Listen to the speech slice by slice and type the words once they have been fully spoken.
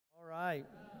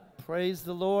Praise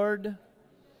the Lord.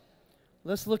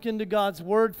 Let's look into God's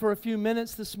Word for a few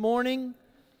minutes this morning.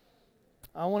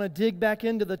 I want to dig back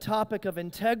into the topic of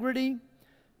integrity.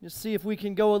 Just see if we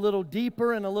can go a little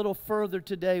deeper and a little further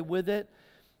today with it.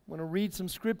 I want to read some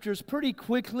scriptures pretty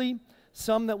quickly.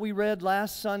 Some that we read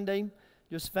last Sunday,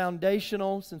 just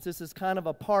foundational, since this is kind of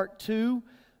a part 2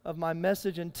 of my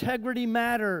message. Integrity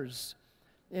matters.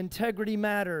 Integrity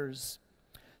matters.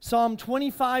 Psalm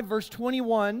 25, verse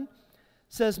 21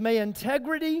 says, "May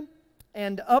integrity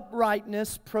and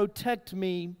uprightness protect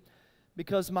me,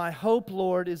 because my hope,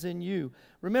 Lord, is in you."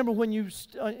 Remember, when you,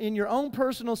 in your own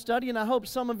personal study, and I hope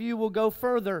some of you will go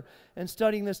further in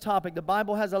studying this topic, the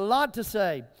Bible has a lot to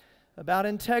say about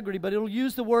integrity, but it'll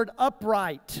use the word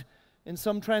upright in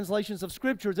some translations of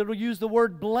Scriptures. It'll use the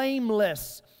word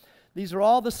blameless. These are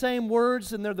all the same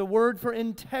words, and they're the word for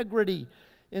integrity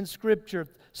in Scripture.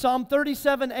 Psalm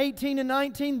 37, 18 and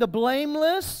 19, the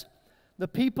blameless, the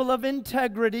people of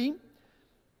integrity,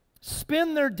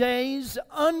 spend their days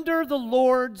under the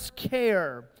Lord's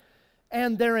care,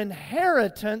 and their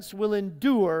inheritance will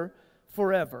endure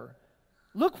forever.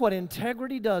 Look what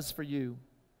integrity does for you.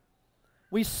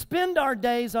 We spend our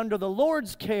days under the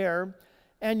Lord's care,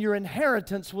 and your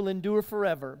inheritance will endure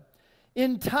forever.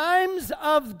 In times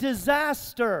of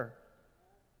disaster,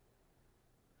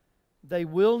 they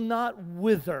will not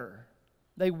wither.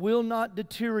 They will not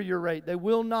deteriorate. They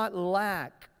will not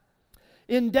lack.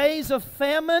 In days of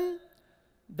famine,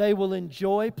 they will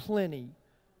enjoy plenty.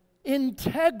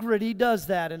 Integrity does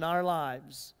that in our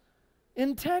lives.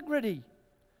 Integrity.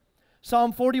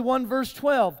 Psalm 41, verse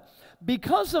 12.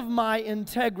 "Because of my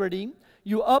integrity,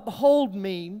 you uphold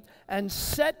me and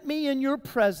set me in your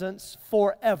presence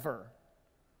forever."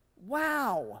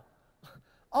 Wow.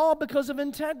 All because of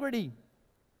integrity.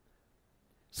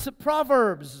 So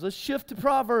Proverbs. Let's shift to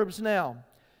Proverbs now.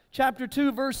 Chapter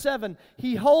 2, verse 7.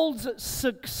 "He holds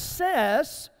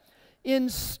success in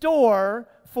store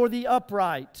for the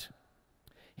upright.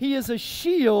 He is a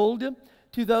shield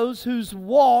to those whose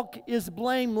walk is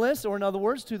blameless," or in other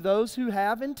words, to those who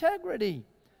have integrity.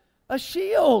 A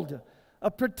shield, a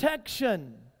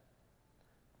protection.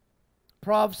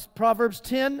 Proverbs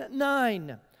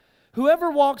 10:9. "Whoever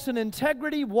walks in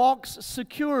integrity walks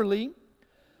securely,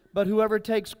 but whoever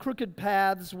takes crooked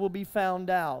paths will be found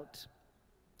out."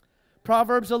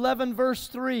 Proverbs 11, verse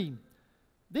 3.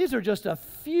 These are just a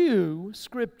few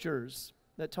scriptures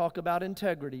that talk about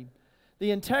integrity.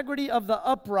 "The integrity of the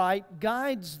upright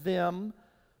guides them,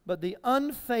 but the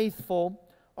unfaithful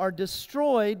are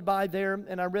destroyed by their,"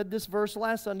 and I read this verse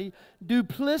last Sunday,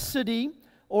 "duplicity,"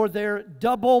 or their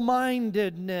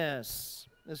double-mindedness.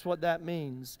 That's what that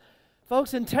means.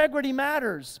 Folks, integrity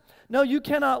matters. No, you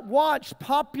cannot watch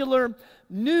popular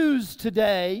news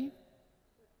today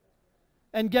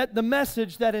and get the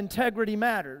message that integrity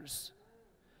matters.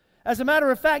 As a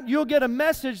matter of fact, you'll get a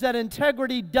message that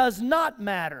integrity does not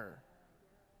matter.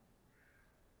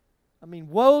 I mean,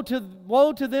 woe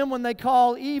to them when they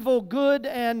call evil good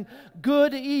and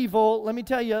good evil. Let me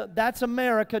tell you, that's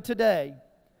America today.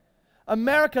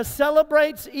 America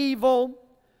celebrates evil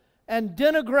and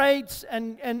denigrates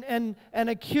and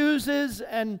accuses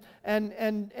and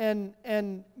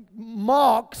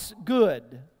mocks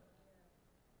good.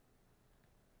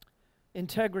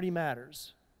 Integrity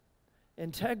matters.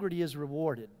 Integrity is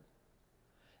rewarded.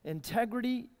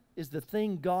 Integrity is the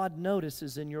thing God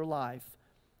notices in your life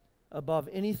above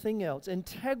anything else.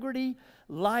 Integrity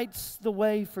lights the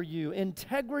way for you.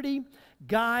 Integrity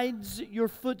guides your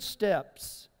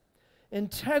footsteps.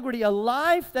 Integrity, a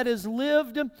life that is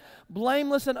lived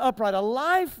blameless and upright, a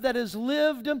life that is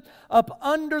lived up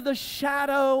under the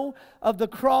shadow of the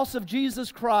cross of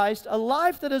Jesus Christ, a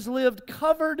life that is lived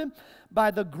covered by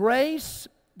the grace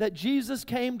that Jesus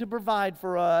came to provide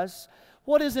for us.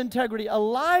 What is integrity? A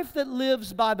life that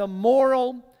lives by the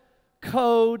moral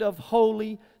code of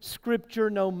Holy Scripture,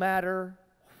 no matter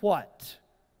what.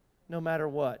 No matter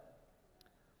what.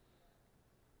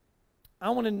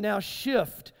 I want to now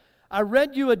shift. I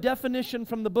read you a definition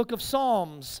from the book of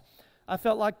Psalms. I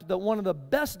felt like one of the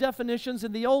best definitions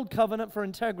in the Old Covenant for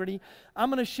integrity. I'm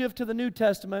going to shift to the New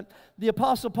Testament. The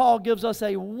Apostle Paul gives us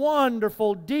a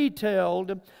wonderful,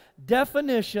 detailed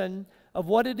definition of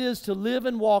what it is to live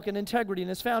and walk in integrity.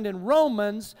 And it's found in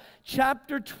Romans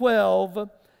chapter 12,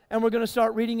 and we're going to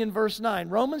start reading in verse 9.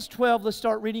 Romans 12, let's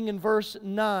start reading in verse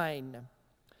 9.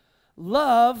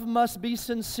 "Love must be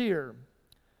sincere."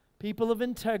 People of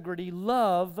integrity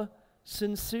love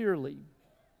sincerely.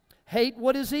 "Hate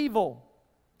what is evil.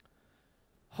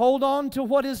 Hold on to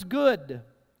what is good.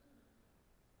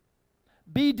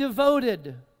 Be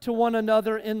devoted to one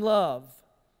another in love.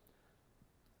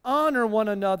 Honor one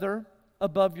another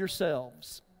above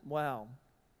yourselves. Wow.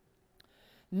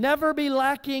 Never be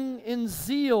lacking in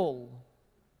zeal.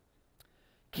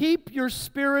 Keep your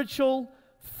spiritual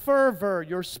fervor,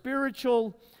 your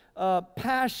spiritual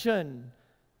passion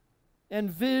and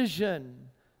vision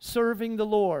serving the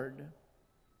Lord.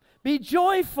 Be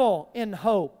joyful in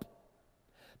hope,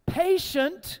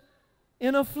 patient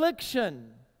in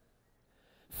affliction,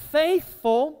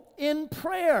 faithful in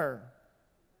prayer.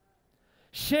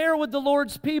 Share with the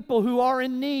Lord's people who are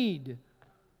in need.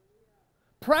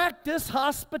 Practice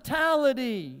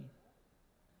hospitality.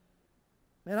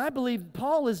 And I believe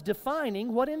Paul is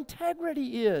defining what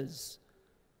integrity is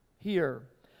here.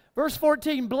 Verse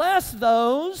 14, bless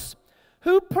those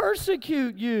who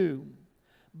persecute you.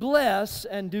 Bless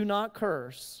and do not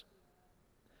curse.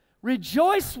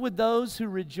 Rejoice with those who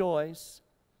rejoice.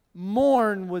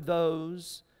 Mourn with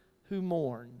those who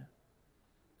mourn.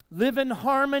 Live in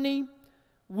harmony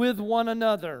with one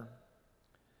another.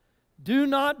 Do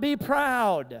not be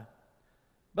proud,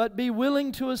 but be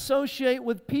willing to associate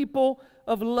with people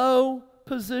of low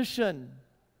position.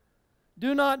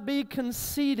 Do not be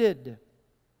conceited.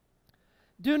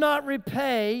 Do not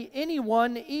repay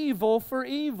anyone evil for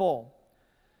evil.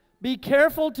 Be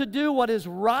careful to do what is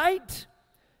right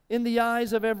in the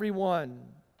eyes of everyone.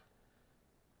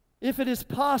 If it is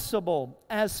possible,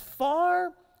 as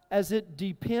far as it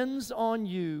depends on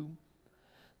you,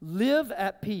 live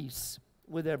at peace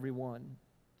with everyone.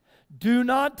 Do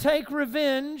not take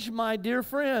revenge, my dear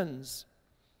friends,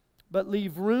 but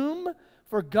leave room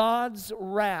for God's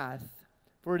wrath.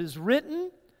 For it is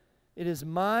written, it is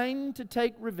mine to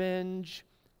take revenge,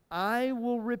 I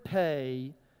will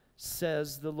repay,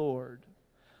 says the Lord.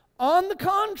 On the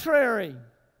contrary,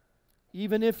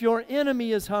 even if your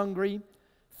enemy is hungry,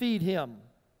 feed him.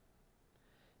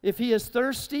 If he is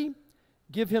thirsty,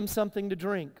 give him something to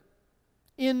drink.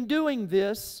 In doing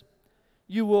this,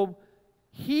 you will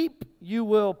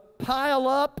pile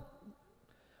up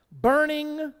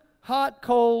burning hot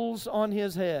coals on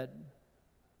his head.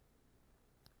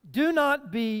 Do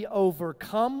not be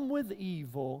overcome with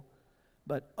evil,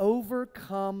 but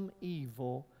overcome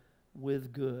evil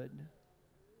with good.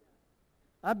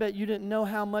 I bet you didn't know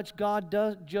how much God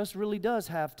really does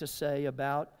have to say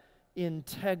about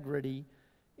integrity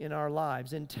in our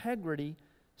lives. Integrity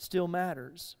still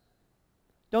matters.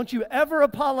 Don't you ever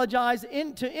apologize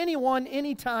to anyone,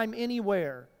 anytime,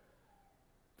 anywhere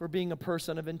for being a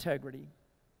person of integrity.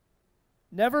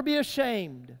 Never be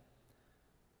ashamed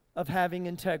of having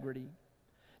integrity.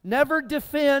 Never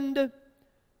defend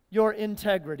your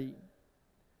integrity.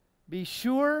 Be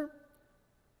sure,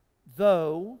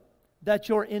 though, that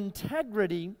your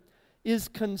integrity is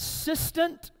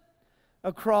consistent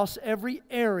across every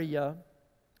area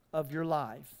of your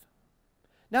life.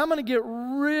 Now I'm going to get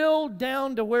real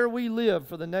down to where we live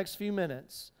for the next few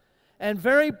minutes and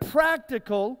very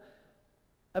practical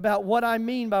about what I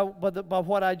mean by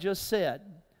what I just said.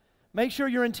 Make sure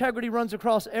your integrity runs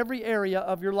across every area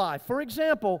of your life. For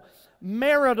example,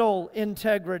 marital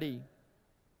integrity.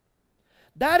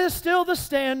 That is still the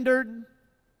standard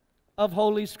of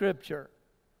Holy Scripture.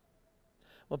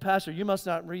 Well, Pastor, you must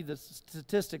not read the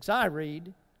statistics I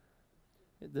read.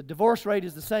 The divorce rate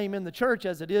is the same in the church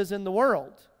as it is in the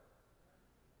world.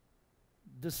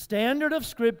 The standard of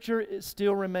Scripture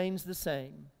still remains the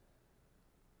same.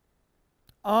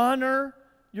 Honor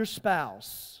your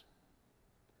spouse.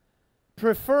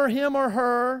 Prefer him or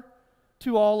her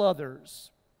to all others.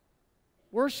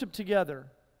 Worship together.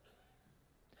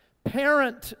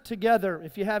 Parent together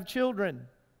if you have children.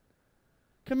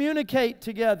 Communicate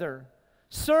together.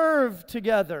 Serve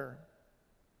together.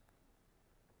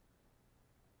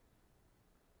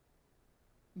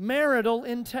 Marital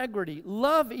integrity.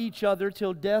 Love each other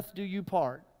till death do you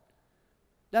part.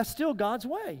 That's still God's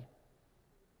way.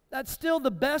 That's still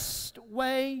the best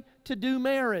way to do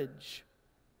marriage.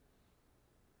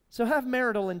 So have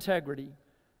marital integrity.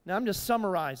 Now I'm just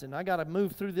summarizing. I got to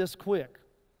move through this quick.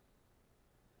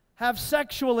 Have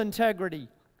sexual integrity.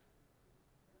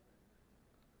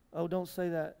 Oh, don't say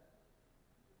that.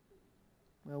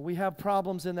 Well, we have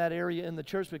problems in that area in the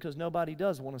church because nobody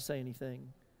does want to say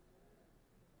anything.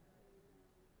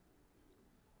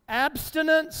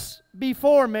 Abstinence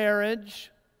before marriage.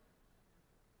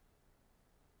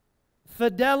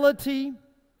 Fidelity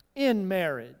in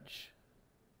marriage.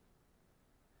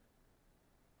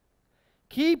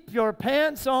 Keep your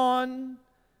pants on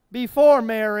before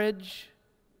marriage.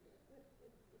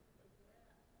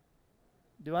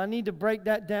 Do I need to break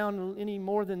that down any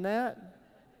more than that?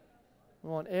 I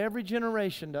want every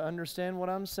generation to understand what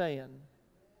I'm saying.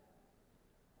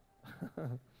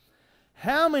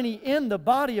 How many in the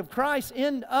body of Christ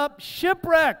end up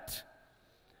shipwrecked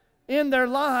in their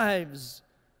lives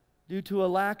due to a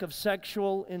lack of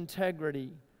sexual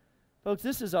integrity. Folks,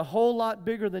 this is a whole lot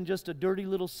bigger than just a dirty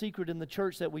little secret in the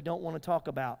church that we don't want to talk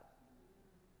about.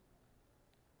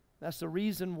 That's the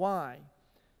reason why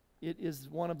it is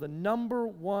one of the number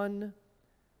one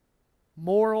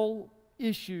moral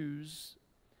issues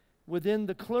within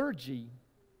the clergy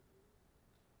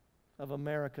of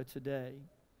America today.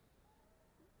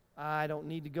 I don't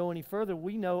need to go any further.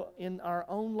 We know in our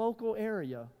own local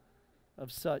area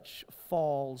of such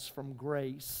falls from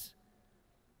grace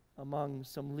among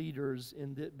some leaders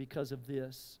because of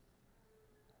this.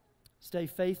 Stay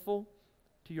faithful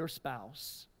to your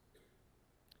spouse.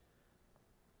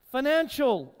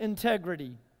 Financial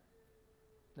integrity.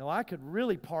 Now, I could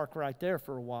really park right there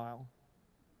for a while.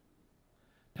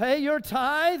 Pay your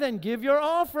tithe and give your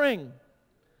offering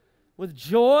with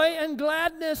joy and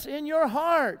gladness in your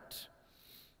heart.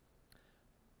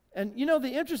 And you know, the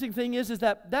interesting thing is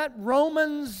that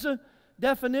Romans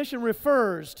definition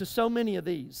refers to so many of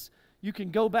these. You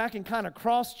can go back and kind of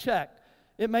cross-check.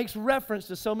 It makes reference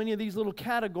to so many of these little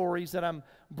categories that I'm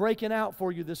breaking out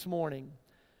for you this morning.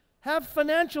 Have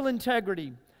financial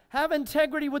integrity. Have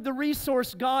integrity with the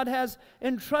resource God has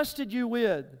entrusted you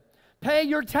with. Pay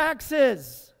your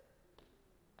taxes.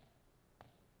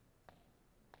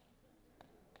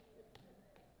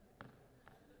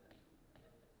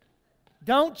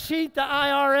 Don't cheat the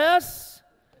IRS,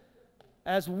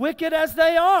 as wicked as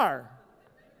they are.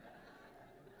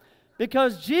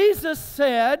 Because Jesus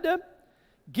said,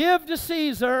 give to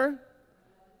Caesar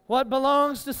what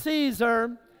belongs to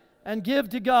Caesar, and give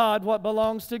to God what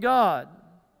belongs to God.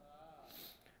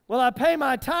 Well, I pay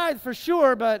my tithe for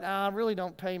sure, but I really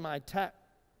don't pay my tax.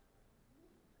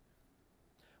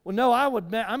 Well, no,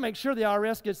 I make sure the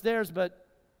IRS gets theirs, but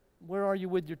where are you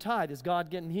with your tithe? Is God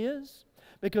getting His?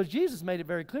 Because Jesus made it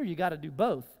very clear you got to do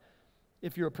both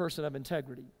if you're a person of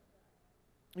integrity.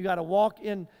 You got to walk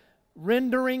in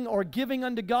rendering or giving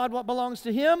unto God what belongs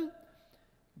to Him,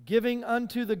 giving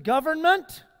unto the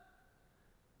government.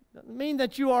 Doesn't mean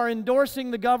that you are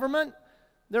endorsing the government.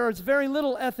 There is very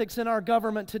little ethics in our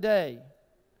government today.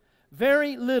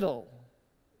 Very little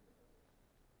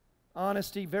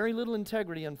honesty, very little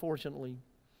integrity, unfortunately.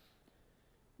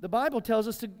 The Bible tells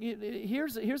us to,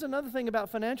 here's another thing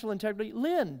about financial integrity,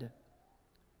 lend.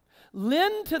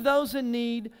 Lend to those in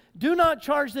need. Do not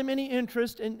charge them any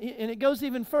interest, and it goes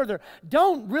even further.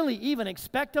 Don't really even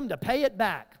expect them to pay it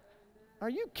back. Are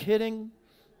you kidding?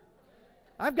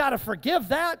 I've got to forgive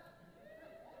that.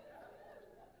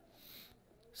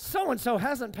 So-and-so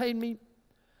hasn't paid me.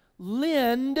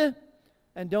 Lend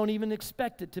and don't even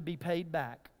expect it to be paid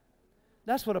back.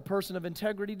 That's what a person of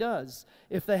integrity does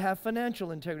if they have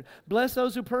financial integrity. Bless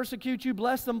those who persecute you.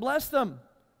 Bless them, bless them.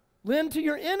 Lend to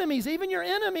your enemies, even your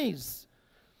enemies.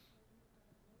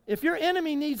 If your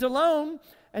enemy needs a loan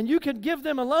and you could give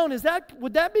them a loan,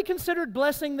 would that be considered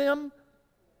blessing them?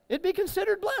 It'd be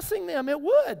considered blessing them. It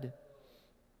would.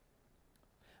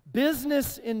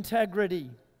 Business integrity.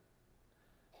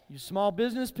 You small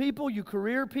business people, you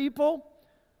career people,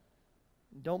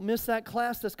 don't miss that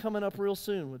class that's coming up real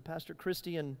soon with Pastor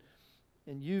Christy and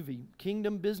UV.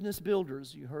 Kingdom Business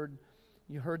Builders. You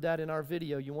heard that in our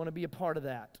video. You want to be a part of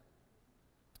that.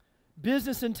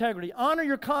 Business integrity. Honor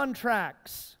your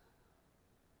contracts.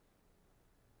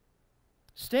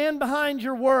 Stand behind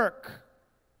your work.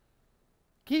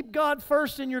 Keep God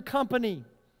first in your company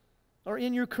or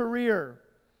in your career.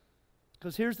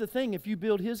 Because here's the thing, if you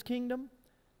build His kingdom,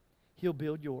 He'll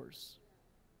build yours.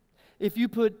 If you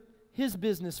put His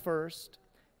business first,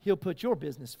 He'll put your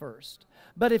business first.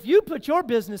 But if you put your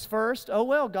business first, oh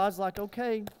well, God's like,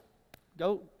 okay,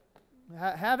 go,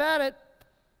 have at it.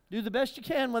 Do the best you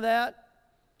can with that.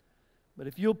 But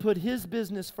if you'll put His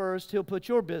business first, He'll put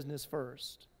your business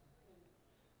first.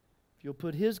 If you'll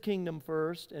put His kingdom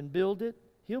first and build it,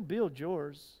 He'll build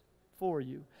yours for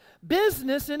you.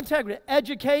 Business integrity,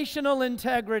 educational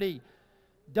integrity.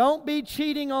 Don't be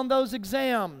cheating on those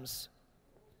exams.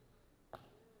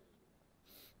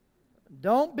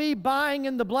 Don't be buying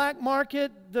in the black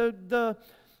market. Miss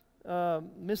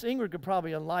Ingrid could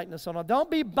probably enlighten us on that. Don't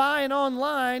be buying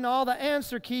online all the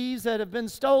answer keys that have been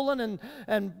stolen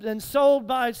and sold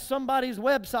by somebody's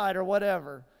website or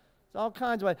whatever. It's all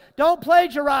kinds of ways. Don't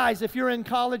plagiarize if you're in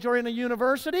college or in a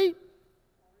university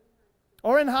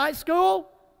or in high school.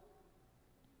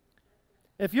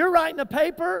 If you're writing a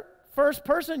paper, first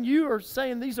person, you are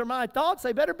saying these are my thoughts,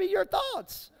 they better be your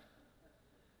thoughts.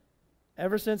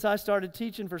 Ever since I started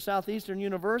teaching for Southeastern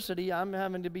University, I'm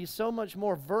having to be so much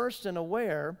more versed and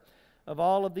aware of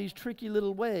all of these tricky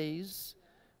little ways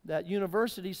that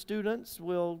university students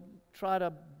will try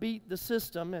to beat the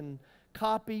system and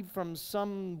copy from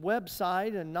some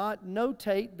website and not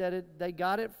notate that they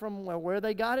got it from where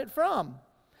they got it from.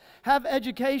 Have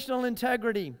educational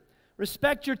integrity.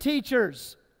 Respect your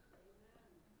teachers.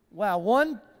 Wow,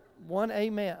 one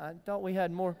amen. I thought we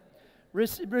had more.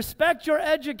 Respect your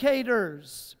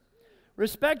educators.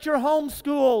 Respect your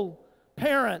homeschool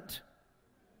parent.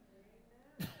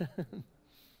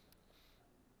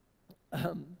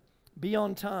 Be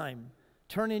on time.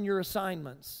 Turn in your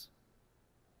assignments.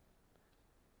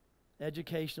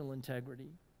 Educational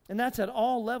integrity. And that's at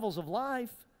all levels of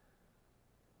life.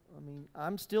 I mean,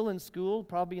 I'm still in school,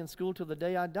 probably in school till the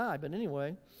day I die. But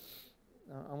anyway,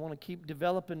 I want to keep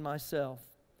developing myself.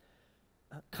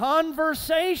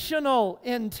 Conversational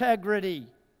integrity.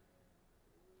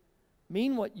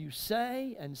 Mean what you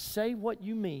say and say what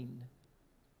you mean.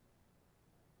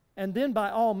 And then by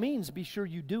all means, be sure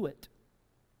you do it.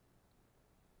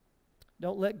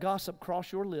 Don't let gossip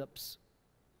cross your lips.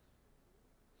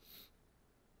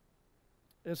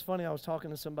 It's funny, I was talking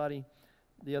to somebody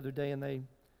the other day, and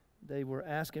they were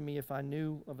asking me if I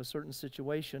knew of a certain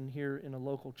situation here in a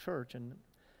local church, and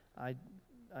I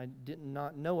did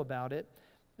not know about it.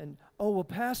 And, oh, well,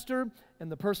 Pastor,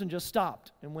 and the person just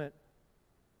stopped and went,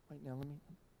 wait, now let me,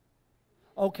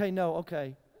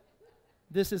 okay.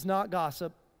 This is not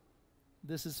gossip.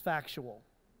 This is factual.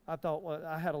 I thought, well,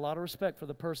 I had a lot of respect for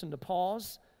the person to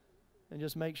pause and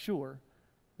just make sure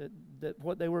that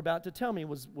what they were about to tell me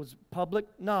was public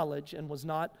knowledge and was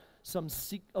not some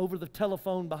over the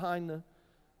telephone behind the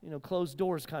closed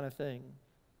doors kind of thing.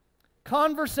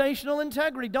 Conversational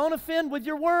integrity. Don't offend with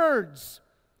your words.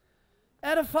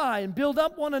 Edify and build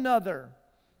up one another.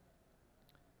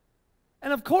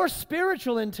 And of course,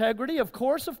 spiritual integrity, of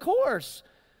course.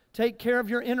 Take care of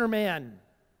your inner man.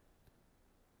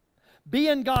 Be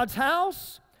in God's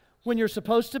house when you're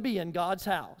supposed to be in God's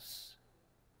house.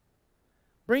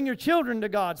 Bring your children to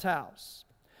God's house.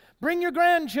 Bring your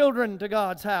grandchildren to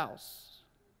God's house.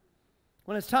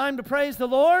 When it's time to praise the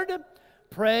Lord,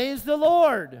 praise the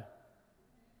Lord.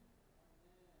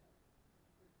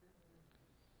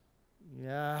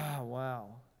 Yeah,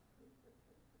 wow.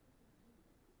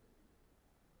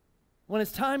 When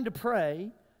it's time to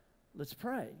pray, let's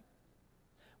pray.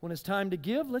 When it's time to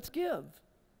give, let's give.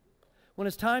 When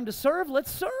it's time to serve,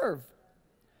 let's serve.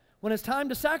 When it's time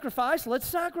to sacrifice, let's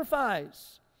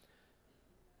sacrifice.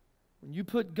 When you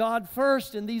put God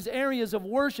first in these areas of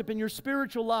worship in your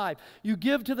spiritual life, you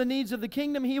give to the needs of the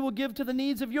kingdom, He will give to the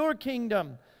needs of your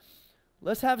kingdom.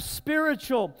 Let's have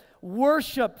spiritual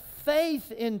worship,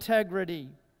 faith integrity.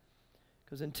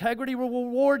 Because integrity will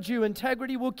reward you,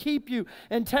 integrity will keep you,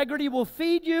 integrity will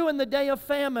feed you in the day of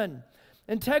famine.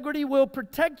 Integrity will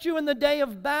protect you in the day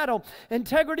of battle.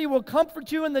 Integrity will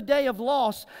comfort you in the day of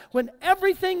loss. When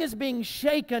everything is being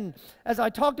shaken, as I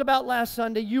talked about last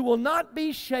Sunday, you will not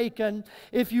be shaken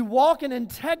if you walk in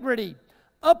integrity,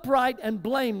 upright and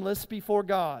blameless before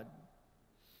God.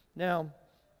 Now,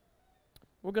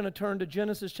 we're going to turn to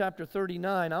Genesis chapter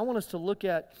 39. I want us to look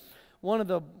at one of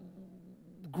the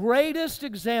greatest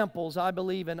examples, I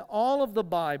believe, in all of the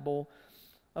Bible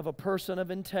of a person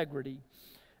of integrity.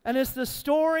 And it's the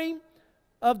story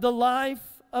of the life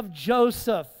of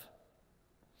Joseph.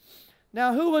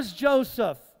 Now, who was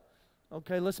Joseph?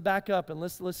 Okay, let's back up and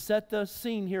let's set the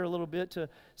scene here a little bit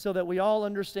so that we all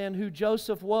understand who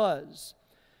Joseph was.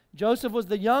 Joseph was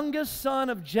the youngest son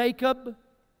of Jacob.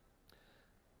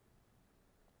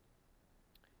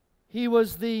 He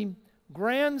was the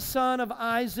grandson of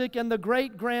Isaac and the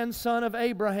great-grandson of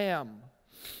Abraham.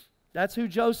 That's who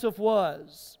Joseph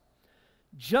was.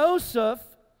 Joseph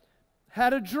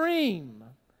had a dream.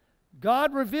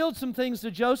 God revealed some things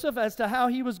to Joseph as to how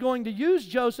He was going to use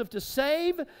Joseph to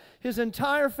save his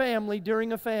entire family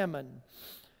during a famine.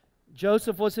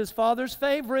 Joseph was his father's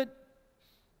favorite.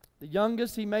 The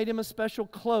youngest, he made him a special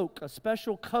cloak, a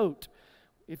special coat.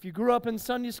 If you grew up in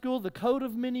Sunday school, the coat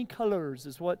of many colors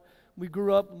is what we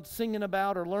grew up singing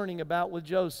about or learning about with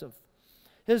Joseph.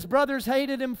 His brothers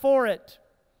hated him for it.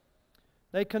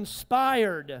 They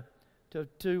conspired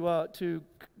to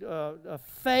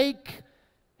fake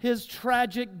his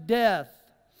tragic death.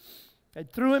 They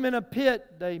threw him in a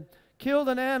pit. They killed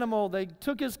an animal. They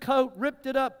took his coat, ripped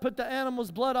it up, put the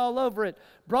animal's blood all over it,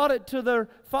 brought it to their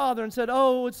father and said,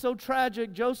 "Oh, it's so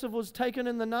tragic. Joseph was taken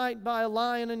in the night by a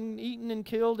lion and eaten and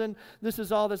killed, and this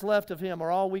is all that's left of him,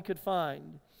 or all we could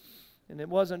find." And it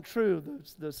wasn't true.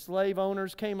 The slave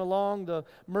owners came along, the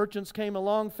merchants came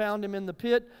along, found him in the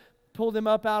pit, pulled him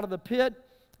up out of the pit.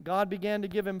 God began to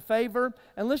give him favor.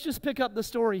 And let's just pick up the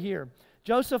story here.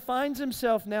 Joseph finds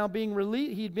himself now being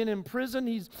released. He'd been in prison.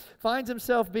 He finds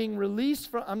himself being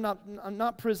released from, I'm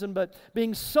not prison, but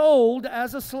being sold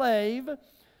as a slave.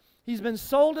 He's been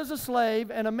sold as a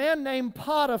slave, and a man named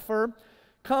Potiphar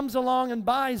comes along and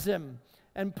buys him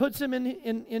and puts him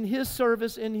in his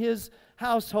service, in his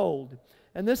household.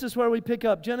 And this is where we pick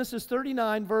up Genesis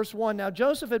 39, verse 1. Now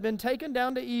Joseph had been taken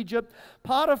down to Egypt.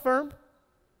 Potiphar,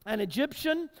 an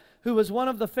Egyptian who was one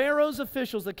of the Pharaoh's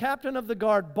officials, the captain of the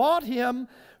guard, bought him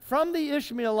from the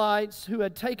Ishmaelites who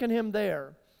had taken him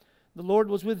there. The Lord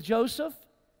was with Joseph,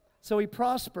 so he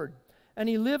prospered, and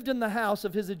he lived in the house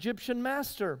of his Egyptian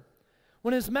master.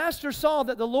 When his master saw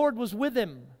that the Lord was with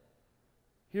him,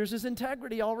 here's his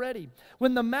integrity already.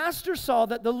 When the master saw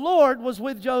that the Lord was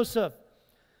with Joseph,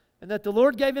 and that the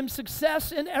Lord gave him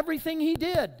success in everything he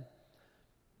did,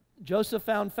 Joseph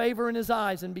found favor in his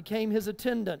eyes and became his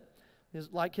attendant,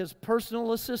 like his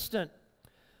personal assistant.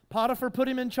 Potiphar put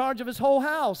him in charge of his whole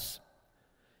house.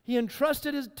 He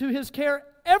entrusted to his care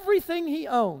everything he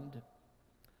owned.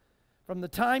 From the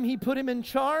time he put him in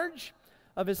charge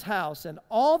of his house and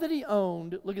all that he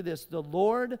owned, look at this, the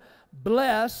Lord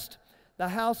blessed the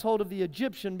household of the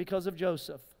Egyptian because of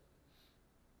Joseph.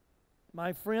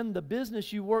 My friend, the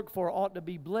business you work for ought to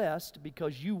be blessed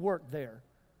because you work there.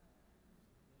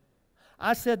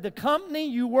 I said the company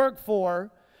you work for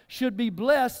should be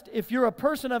blessed if you're a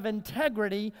person of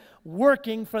integrity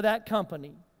working for that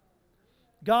company.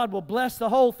 God will bless the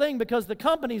whole thing because the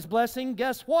company's blessing,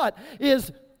 guess what,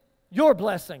 is your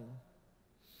blessing.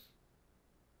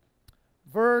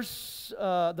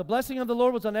 The blessing of the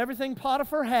Lord was on everything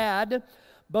Potiphar had,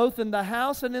 both in the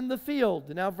house and in the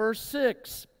field. Now verse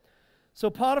 6. So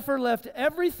Potiphar left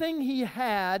everything he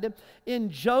had in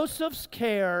Joseph's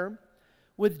care,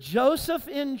 with Joseph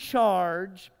in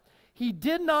charge. He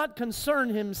did not concern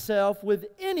himself with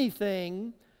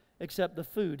anything except the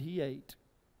food he ate.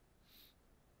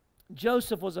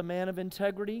 Joseph was a man of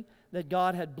integrity that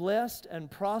God had blessed and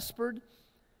prospered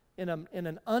in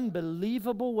an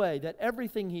unbelievable way, that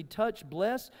everything he touched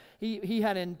blessed. He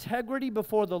had integrity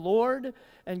before the Lord,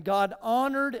 and God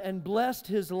honored and blessed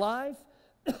his life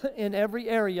in every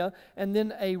area. And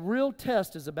then a real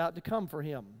test is about to come for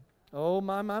him. Oh,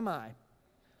 my, my, my.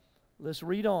 Let's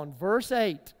read on. Verse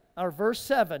 8, or verse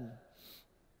 7.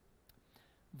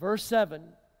 Verse 7.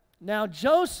 Now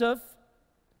Joseph,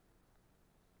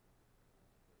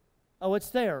 oh, it's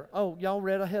there. Oh, y'all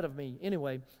read ahead of me.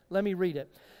 Anyway, let me read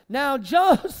it. Now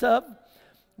Joseph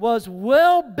was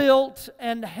well built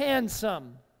and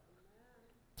handsome.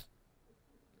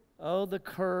 Oh, the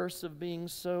curse of being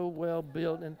so well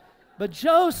built. But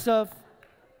Joseph,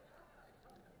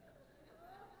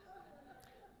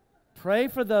 pray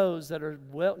for those that are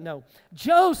well. No,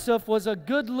 Joseph was a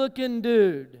good-looking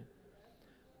dude.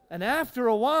 And after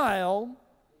a while,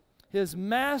 his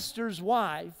master's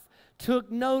wife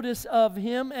took notice of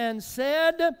him and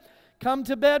said, "Come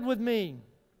to bed with me."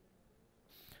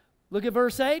 Look at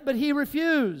verse 8. But he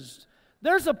refused.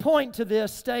 There's a point to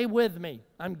this. Stay with me.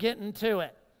 I'm getting to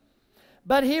it.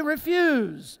 But he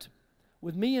refused.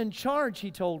 With me in charge,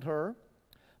 he told her,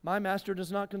 my master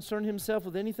does not concern himself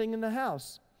with anything in the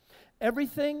house.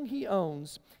 Everything he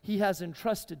owns, he has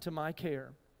entrusted to my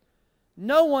care.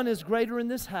 No one is greater in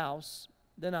this house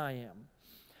than I am.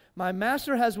 My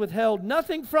master has withheld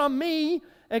nothing from me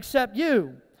except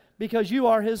you, because you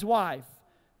are his wife.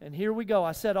 And here we go.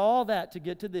 I said all that to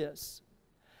get to this.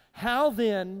 How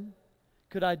then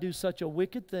could I do such a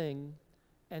wicked thing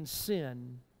and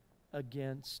sin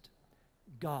against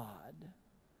God?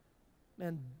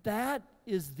 And that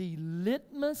is the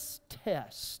litmus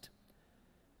test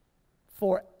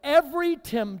for every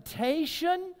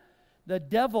temptation the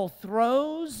devil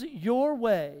throws your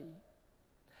way.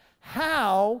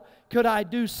 How could I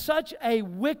do such a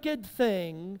wicked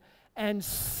thing and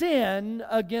sin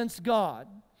against God?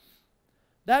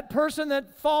 That person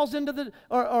that falls into the,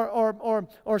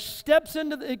 or steps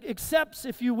into the, accepts,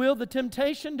 if you will, the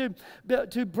temptation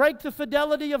to break the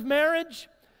fidelity of marriage,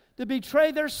 to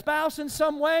betray their spouse in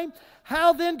some way.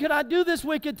 How then could I do this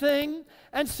wicked thing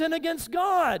and sin against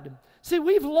God? See,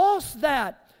 we've lost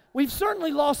that. We've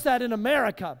certainly lost that in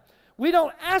America. We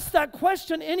don't ask that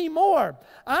question anymore.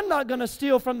 I'm not going to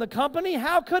steal from the company.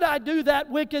 How could I do that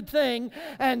wicked thing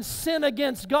and sin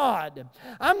against God?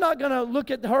 I'm not going to look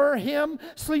at her, him,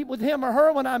 sleep with him or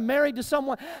her when I'm married to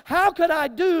someone. How could I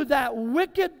do that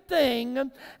wicked thing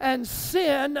and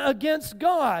sin against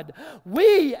God?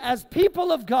 We, as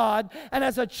people of God and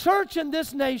as a church in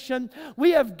this nation,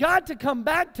 we have got to come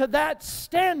back to that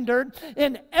standard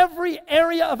in every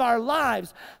area of our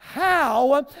lives.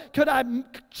 How could I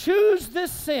choose choose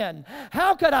this sin?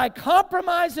 How could I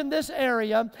compromise in this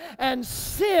area and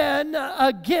sin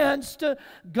against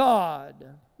God?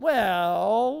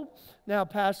 Well, now,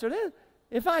 Pastor,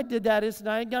 if I did that, it's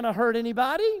not going to hurt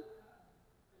anybody.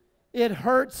 It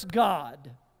hurts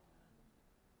God.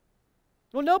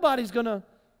 Well, nobody's going to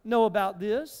know about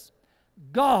this.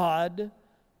 God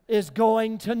is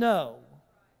going to know.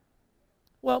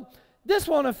 Well, this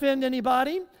won't offend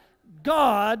anybody.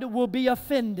 God will be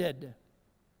offended.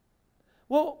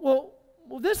 Well,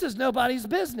 this is nobody's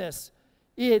business.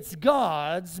 It's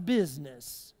God's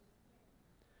business.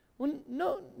 Well,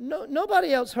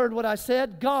 nobody else heard what I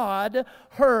said. God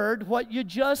heard what you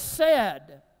just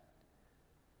said.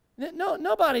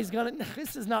 Nobody's going to,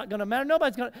 this is not going to matter.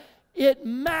 Nobody's going to, it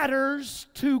matters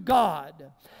to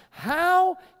God.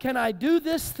 How can I do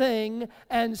this thing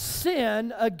and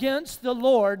sin against the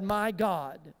Lord my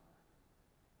God?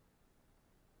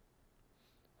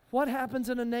 What happens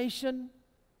in a nation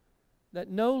that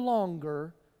no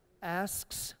longer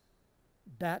asks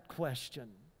that question?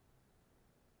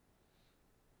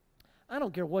 I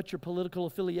don't care what your political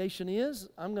affiliation is.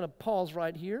 I'm going to pause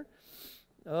right here.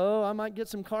 Oh, I might get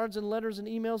some cards and letters and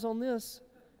emails on this,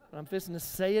 but I'm fixing to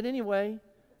say it anyway.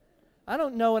 I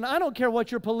don't know, and I don't care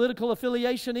what your political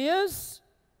affiliation is.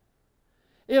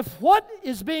 If what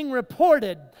is being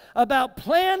reported about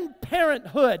Planned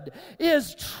Parenthood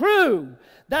is true,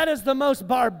 that is the most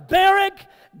barbaric,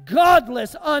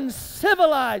 godless,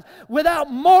 uncivilized,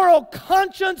 without moral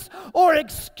conscience or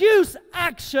excuse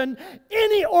action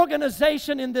any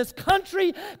organization in this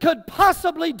country could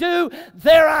possibly do.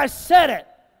 There, I said it.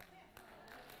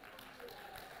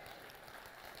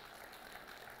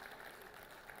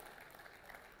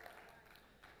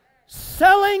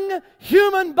 Selling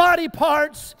human body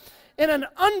parts in an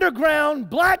underground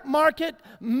black market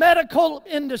medical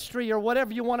industry, or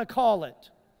whatever you want to call it.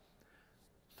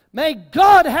 May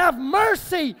God have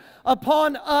mercy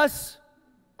upon us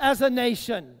as a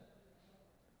nation.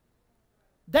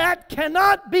 That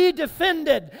cannot be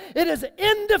defended. It is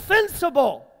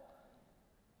indefensible.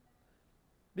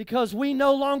 Because we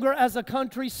no longer as a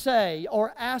country say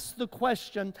or ask the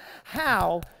question,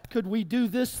 how could we do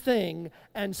this thing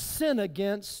and sin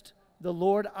against the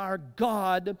Lord our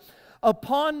God,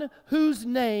 upon whose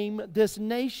name this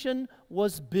nation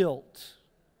was built?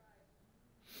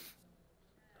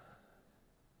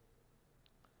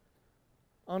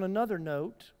 On another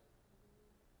note,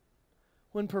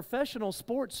 when professional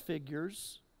sports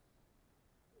figures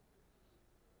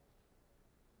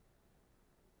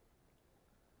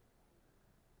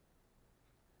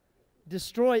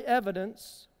destroy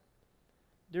evidence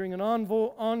during an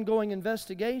ongoing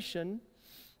investigation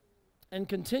and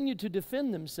continue to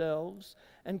defend themselves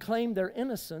and claim their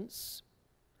innocence,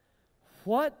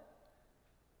 how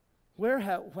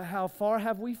far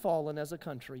have we fallen as a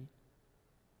country?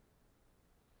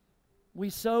 We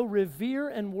so revere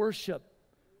and worship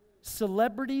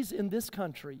celebrities in this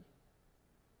country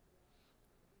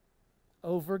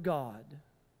over God.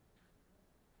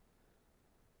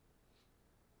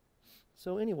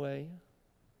 So anyway,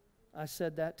 I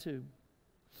said that too.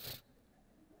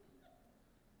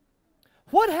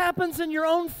 What happens in your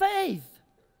own faith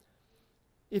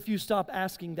if you stop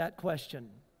asking that question?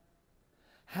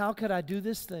 How could I do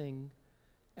this thing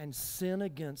and sin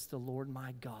against the Lord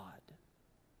my God?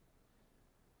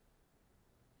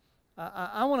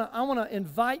 I want to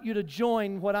invite you to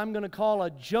join what I'm going to call a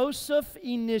Joseph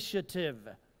initiative.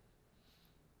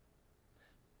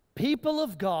 People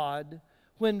of God,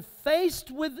 when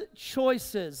faced with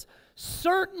choices,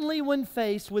 certainly when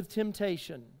faced with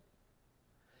temptation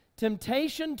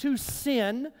to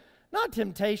sin, not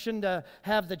temptation to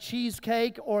have the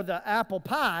cheesecake or the apple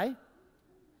pie,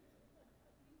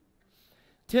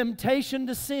 temptation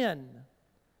to sin.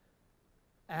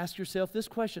 Ask yourself this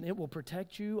question. It will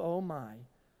protect you. Oh my.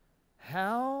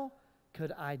 How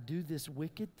could I do this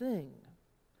wicked thing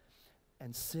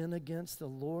and sin against the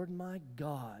Lord my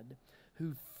God,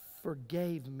 who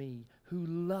forgave me, who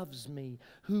loves me,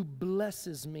 who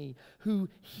blesses me, who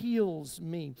heals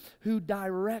me, who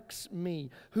directs me,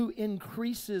 who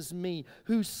increases me,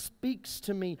 who speaks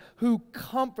to me, who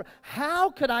comforts? How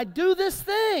could I do this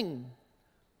thing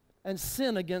and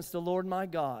sin against the Lord my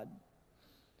God?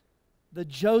 The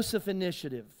Joseph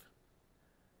Initiative.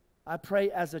 I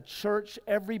pray as a church,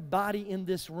 everybody in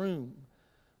this room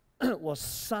will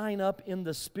sign up in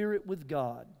the Spirit with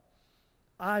God.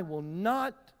 I will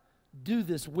not do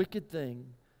this wicked thing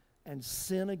and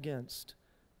sin against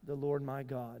the Lord my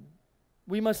God.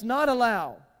 We must not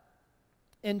allow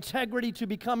integrity to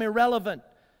become irrelevant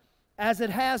as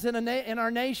it has in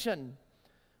our nation.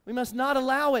 We must not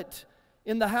allow it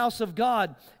in the house of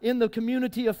God, in the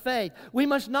community of faith. We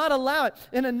must not allow it.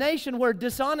 In a nation where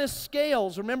dishonest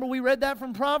scales, remember we read that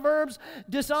from Proverbs?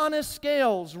 Dishonest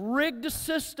scales, rigged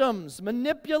systems,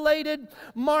 manipulated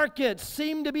markets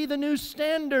seem to be the new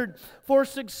standard for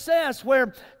success,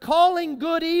 where calling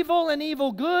good evil and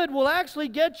evil good will actually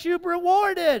get you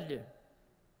rewarded.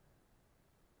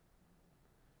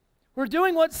 Where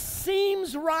doing what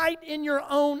seems right in your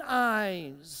own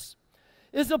eyes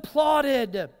is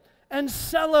applauded and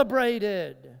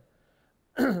celebrated.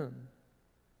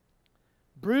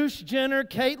 Bruce Jenner,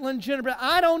 Caitlyn Jenner,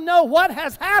 I don't know what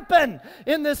has happened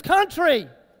in this country.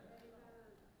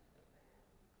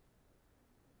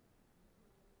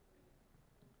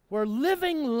 We're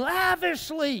living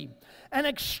lavishly and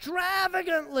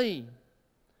extravagantly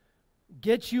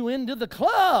gets you into the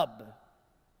club.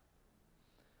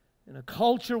 In a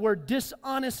culture where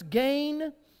dishonest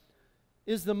gain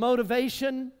is the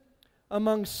motivation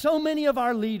among so many of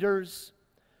our leaders,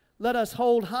 let us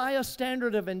hold high a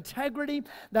standard of integrity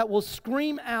that will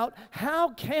scream out, how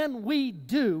can we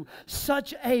do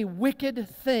such a wicked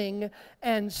thing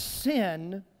and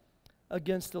sin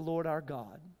against the Lord our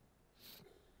God?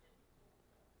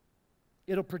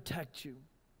 It'll protect you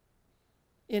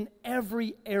in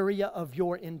every area of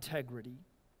your integrity.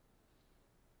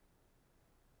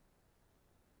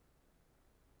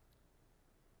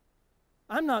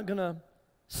 I'm not going to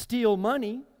steal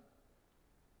money.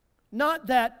 Not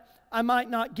that I might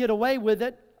not get away with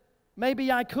it. Maybe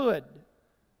I could.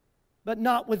 But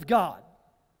not with God.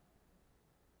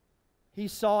 He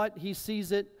saw it. He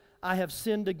sees it. I have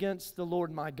sinned against the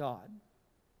Lord my God.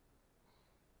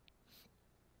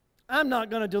 I'm not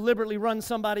going to deliberately run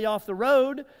somebody off the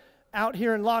road out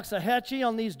here in Loxahatchee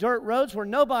on these dirt roads where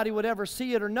nobody would ever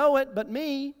see it or know it but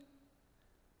me.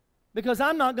 Because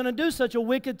I'm not going to do such a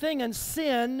wicked thing and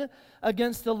sin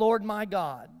against the Lord my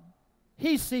God.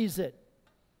 He sees it.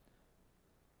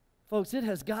 Folks, it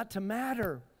has got to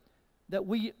matter that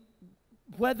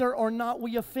whether or not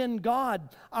we offend God,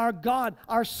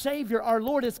 our Savior, our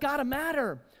Lord, it's got to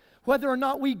matter. Whether or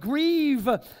not we grieve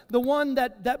the one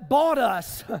that bought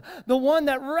us, the one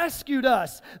that rescued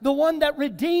us, the one that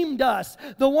redeemed us,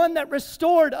 the one that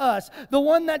restored us, the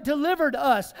one that delivered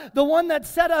us, the one that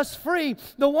set us free,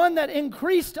 the one that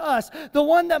increased us, the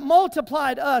one that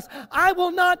multiplied us. I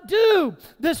will not do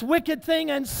this wicked thing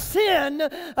and sin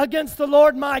against the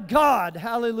Lord my God.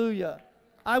 Hallelujah.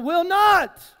 I will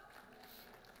not.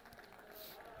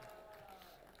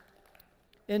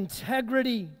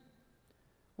 Integrity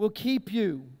will keep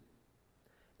you.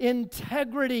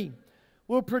 Integrity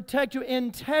will protect you.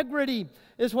 Integrity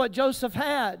is what Joseph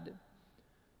had.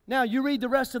 Now, you read the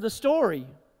rest of the story.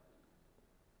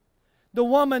 The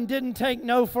woman didn't take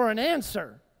no for an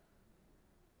answer.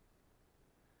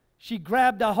 She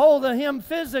grabbed a hold of him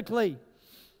physically.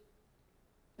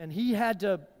 And he had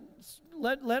to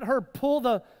let her pull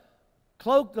the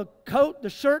cloak, the coat, the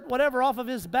shirt, whatever off of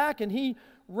his back, and he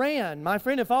ran. My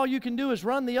friend, if all you can do is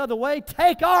run the other way,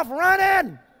 take off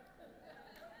running.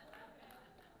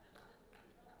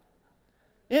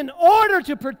 In order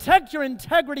to protect your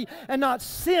integrity and not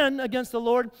sin against the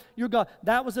Lord your God.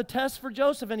 That was a test for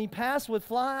Joseph, and he passed with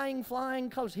flying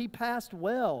colors. He passed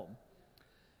well.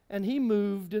 And he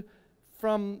moved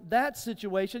from that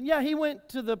situation. Yeah, he went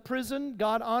to the prison.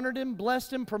 God honored him,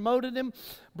 blessed him, promoted him,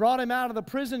 brought him out of the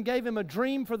prison, gave him a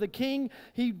dream for the king.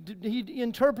 He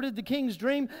interpreted the king's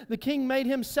dream. The king made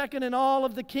him second in all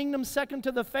of the kingdom. Second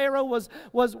to the Pharaoh was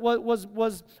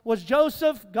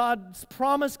Joseph. God's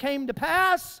promise came to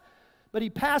pass, but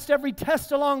he passed every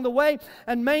test along the way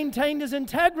and maintained his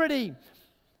integrity.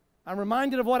 I'm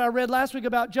reminded of what I read last week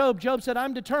about Job. Job said,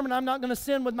 I'm determined I'm not going to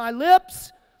sin with my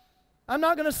lips. I'm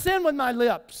not going to sin with my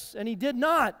lips. And he did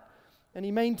not. And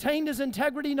he maintained his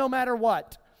integrity no matter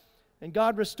what. And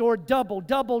God restored double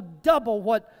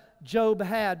what Job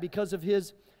had because of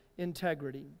his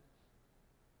integrity.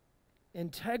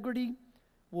 Integrity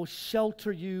will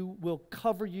shelter you, will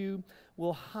cover you,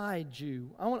 will hide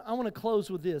you. I want to close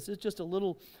with this. It's just a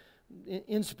little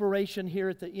inspiration here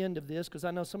at the end of this, because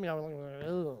I know some of y'all are like,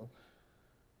 ugh,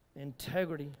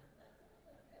 integrity.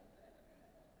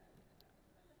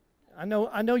 I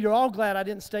know you're all glad I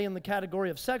didn't stay in the category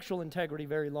of sexual integrity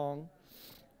very long.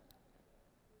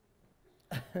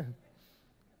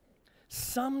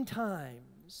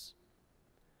 Sometimes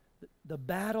the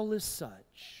battle is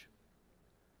such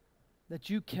that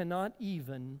you cannot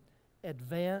even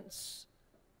advance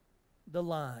the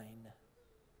line.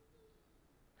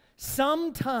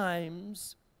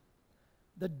 Sometimes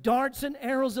the darts and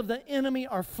arrows of the enemy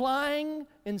are flying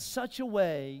in such a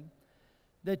way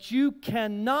that you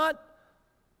cannot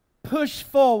push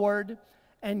forward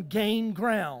and gain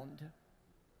ground.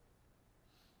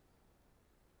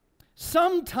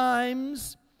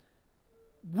 Sometimes,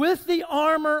 with the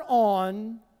armor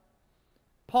on,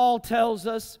 Paul tells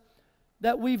us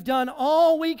that we've done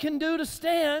all we can do to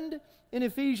stand in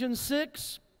Ephesians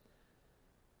 6.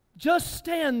 Just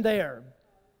stand there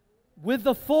with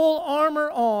the full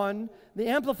armor on. The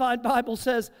Amplified Bible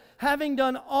says, having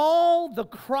done all the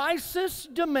crisis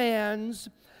demands,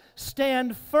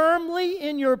 stand firmly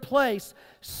in your place.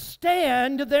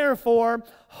 Stand, therefore,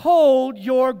 hold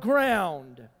your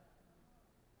ground.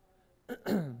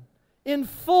 In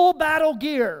full battle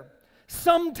gear.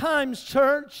 Sometimes,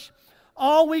 church,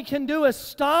 all we can do is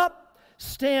stop,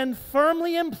 stand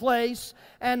firmly in place,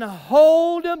 and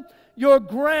hold your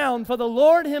ground. For the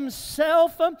Lord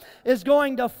Himself is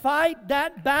going to fight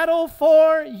that battle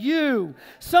for you.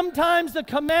 Sometimes the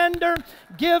commander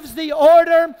gives the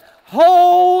order,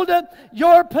 hold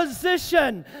your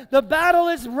position. The battle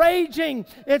is raging.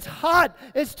 It's hot.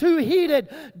 It's too heated.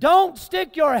 Don't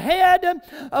stick your head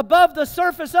above the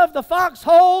surface of the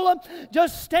foxhole.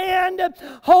 Just stand,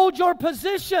 hold your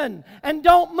position, and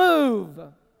don't move.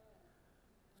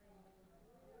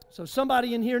 So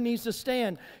somebody in here needs to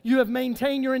stand. You have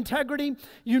maintained your integrity.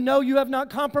 You know you have not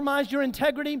compromised your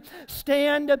integrity.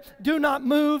 Stand. Do not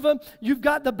move. You've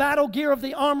got the battle gear of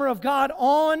the armor of God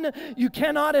on. You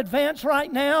cannot advance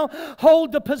right now.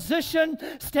 Hold the position.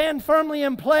 Stand firmly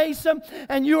in place.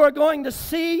 And you are going to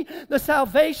see the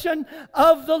salvation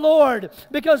of the Lord.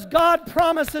 Because God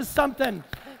promises something.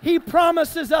 He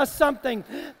promises us something.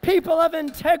 People of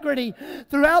integrity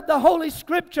throughout the Holy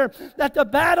Scripture, that the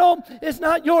battle is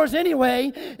not yours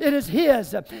anyway, it is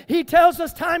His. He tells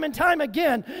us time and time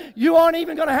again, you aren't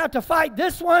even going to have to fight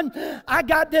this one. I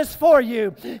got this for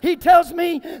you. He tells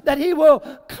me that He will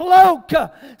cloak,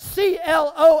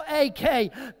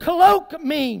 C-L-O-A-K, cloak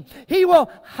me. He will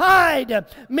hide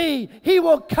me. He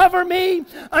will cover me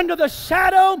under the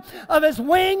shadow of His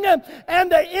wing,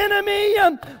 and the enemy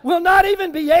will not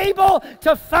even be able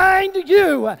to find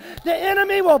you. The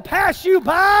enemy will pass you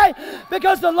by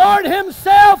because the Lord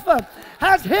Himself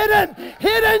has hidden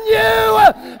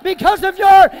you because of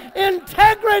your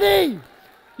integrity.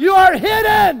 You are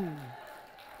hidden.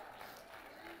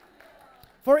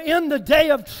 For in the day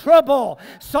of trouble,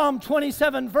 Psalm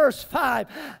 27 verse 5,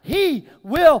 He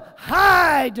will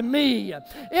hide me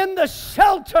in the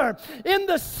shelter, in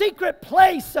the secret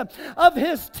place of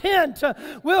His tent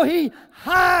will He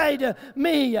hide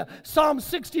me. Psalm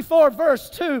 64 verse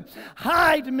 2,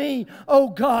 hide me, O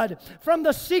God, from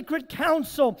the secret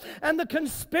counsel and the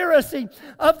conspiracy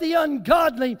of the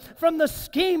ungodly, from the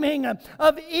scheming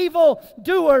of evil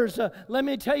doers. Let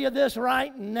me tell you this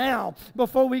right now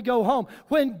before we go home.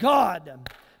 When God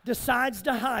decides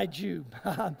to hide you,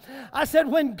 I said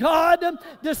when God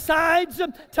decides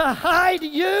to hide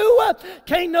you,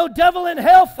 can't no devil in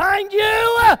hell find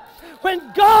you.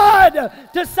 When God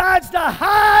decides to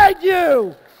hide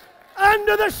you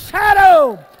under the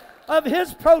shadow of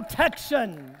His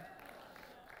protection.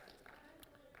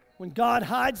 When God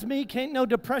hides me, can't no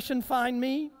depression find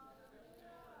me.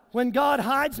 When God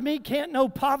hides me, can't no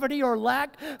poverty or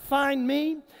lack find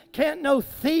me. Can't no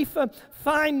thief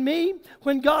find me.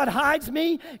 When God hides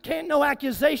me, can't no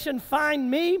accusation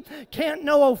find me. Can't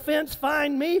no offense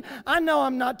find me. I know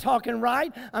I'm not talking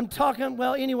right. I'm talking,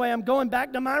 well, anyway, I'm going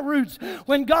back to my roots.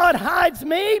 When God hides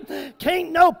me,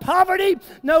 can't no poverty,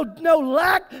 no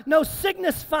lack, no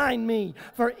sickness find me.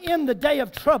 For in the day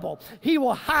of trouble, He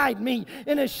will hide me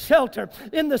in His shelter,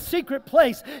 in the secret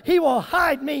place. He will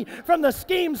hide me from the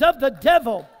schemes of the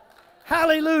devil.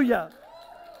 Hallelujah.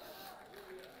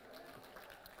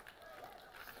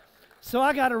 So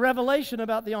I got a revelation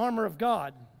about the armor of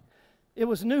God. It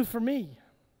was new for me.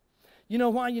 You know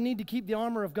why you need to keep the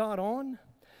armor of God on?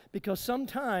 Because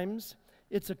sometimes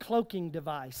it's a cloaking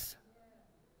device.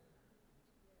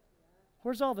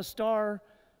 Where's all the Star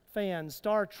fans?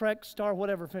 Star Trek, Star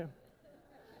whatever fan?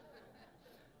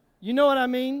 You know what I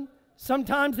mean?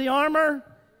 Sometimes the armor,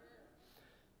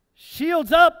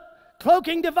 shields up,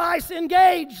 cloaking device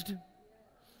engaged,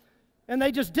 and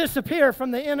they just disappear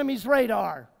from the enemy's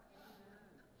radar.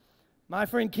 My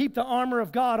friend, keep the armor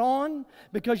of God on,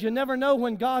 because you never know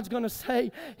when God's going to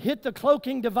say, hit the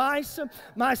cloaking device.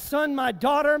 My son, my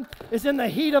daughter is in the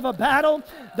heat of a battle.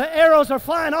 The arrows are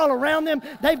flying all around them.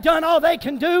 They've done all they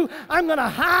can do. I'm going to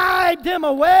hide them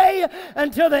away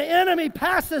until the enemy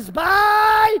passes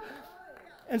by.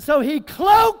 And so He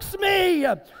cloaks me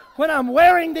when I'm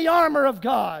wearing the armor of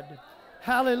God.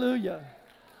 Hallelujah.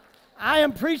 I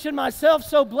am preaching myself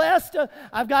so blessed,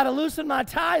 I've got to loosen my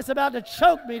tie. It's about to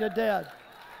choke me to death.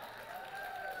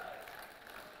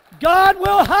 God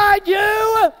will hide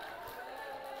you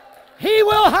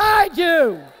hide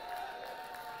you.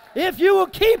 If you will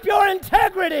keep your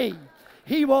integrity,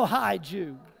 He will hide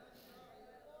you.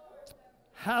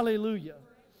 Hallelujah.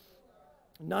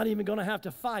 I'm not even going to have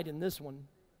to fight in this one.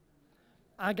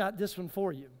 I got this one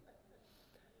for you.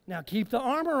 Now keep the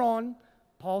armor on.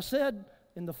 Paul said,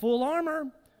 in the full armor,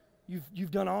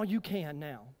 you've done all you can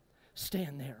now.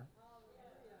 Stand there.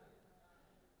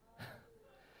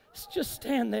 Just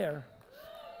stand there.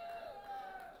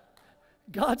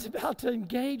 God's about to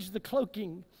engage the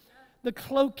cloaking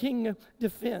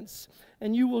defense,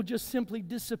 and you will just simply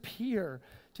disappear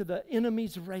to the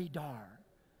enemy's radar.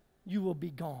 You will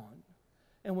be gone.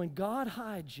 And when God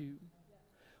hides you,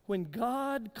 when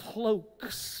God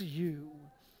cloaks you,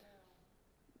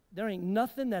 there ain't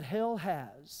nothing that hell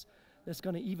has that's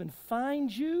going to even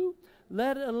find you,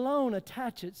 let alone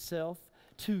attach itself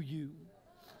to you.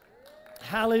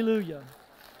 Hallelujah.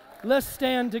 Let's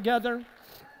stand together.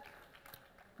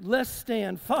 Let's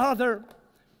stand. Father,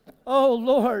 oh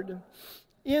Lord,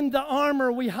 in the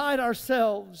armor we hide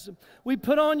ourselves. We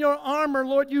put on your armor,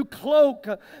 Lord, you cloak.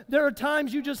 There are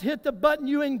times you just hit the button,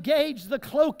 you engage the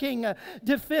cloaking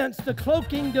defense, the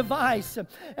cloaking device,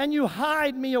 and you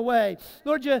hide me away.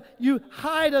 Lord, you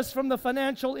hide us from the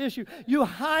financial issue. You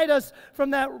hide us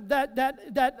from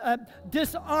that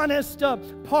dishonest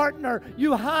partner.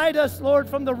 You hide us, Lord,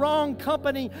 from the wrong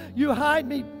company. You hide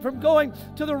me from going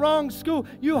to the wrong school.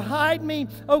 You hide me,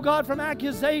 oh God, from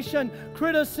accusation,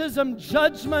 criticism,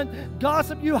 judgment,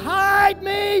 gossip. You hide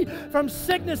me from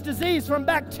sickness, disease, from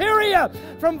bacteria,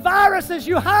 from viruses.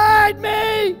 You hide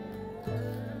me.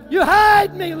 You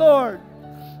hide me, Lord.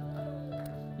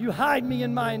 You hide me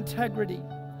in my integrity.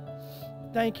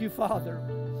 Thank you, Father.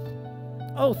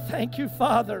 Oh, thank you,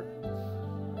 Father.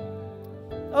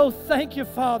 Oh, thank you,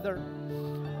 Father.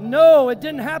 No, it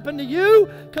didn't happen to you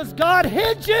because God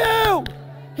hid you.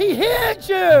 He hid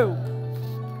you.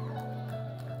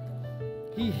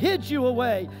 He hid you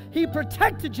away. He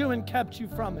protected you and kept you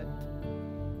from it.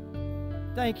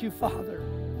 Thank you, Father,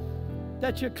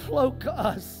 that you cloak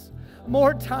us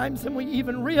more times than we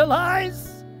even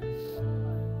realize.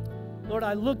 Lord,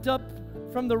 I looked up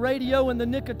from the radio in the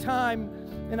nick of time,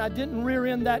 and I didn't rear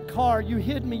end that car. You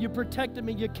hid me. You protected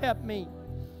me. You kept me.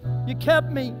 You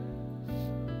kept me.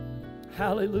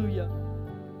 Hallelujah.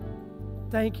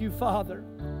 Thank you, Father.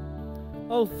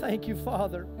 Oh, thank you,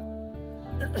 Father.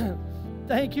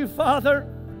 Thank you, Father.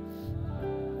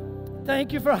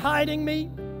 Thank you for hiding me.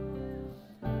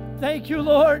 Thank you,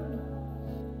 Lord,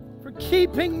 for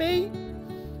keeping me,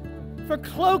 for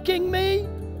cloaking me.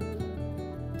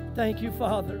 Thank you,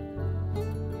 Father.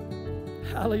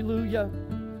 Hallelujah.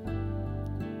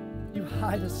 You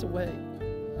hide us away.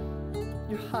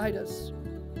 You hide us.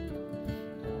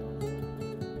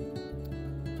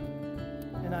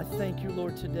 And I thank you,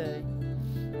 Lord, today.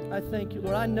 I thank you,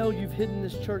 Lord. I know you've hidden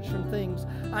this church from things.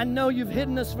 I know you've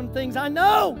hidden us from things. I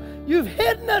know you've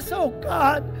hidden us, oh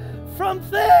God, from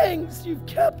things. You've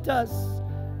kept us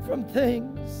from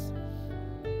things.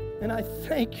 And I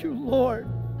thank you, Lord.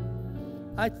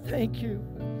 I thank you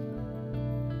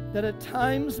that at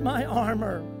times my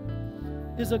armor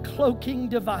is a cloaking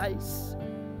device,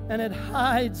 and it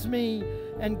hides me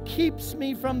and keeps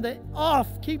me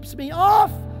keeps me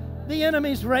off the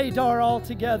enemy's radar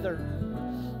altogether.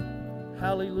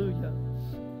 Hallelujah.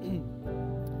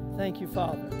 Thank you,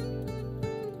 Father.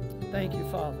 Thank you,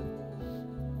 Father.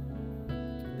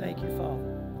 Thank you, Father.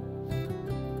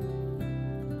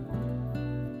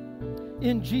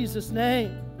 In Jesus'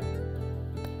 name,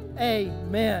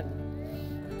 amen.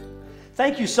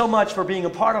 Thank you so much for being a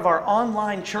part of our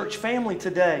online church family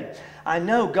today. I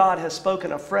know God has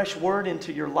spoken a fresh word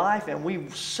into your life, and we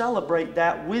celebrate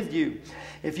that with you.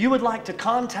 If you would like to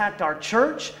contact our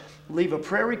church, leave a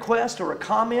prayer request or a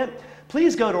comment,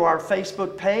 please go to our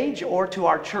Facebook page or to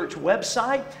our church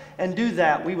website and do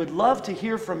that. We would love to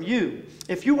hear from you.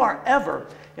 If you are ever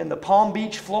in the Palm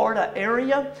Beach, Florida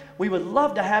area, we would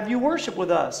love to have you worship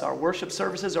with us. Our worship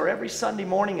services are every Sunday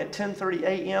morning at 10:30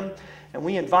 a.m., and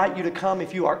we invite you to come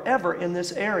if you are ever in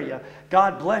this area.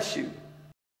 God bless you.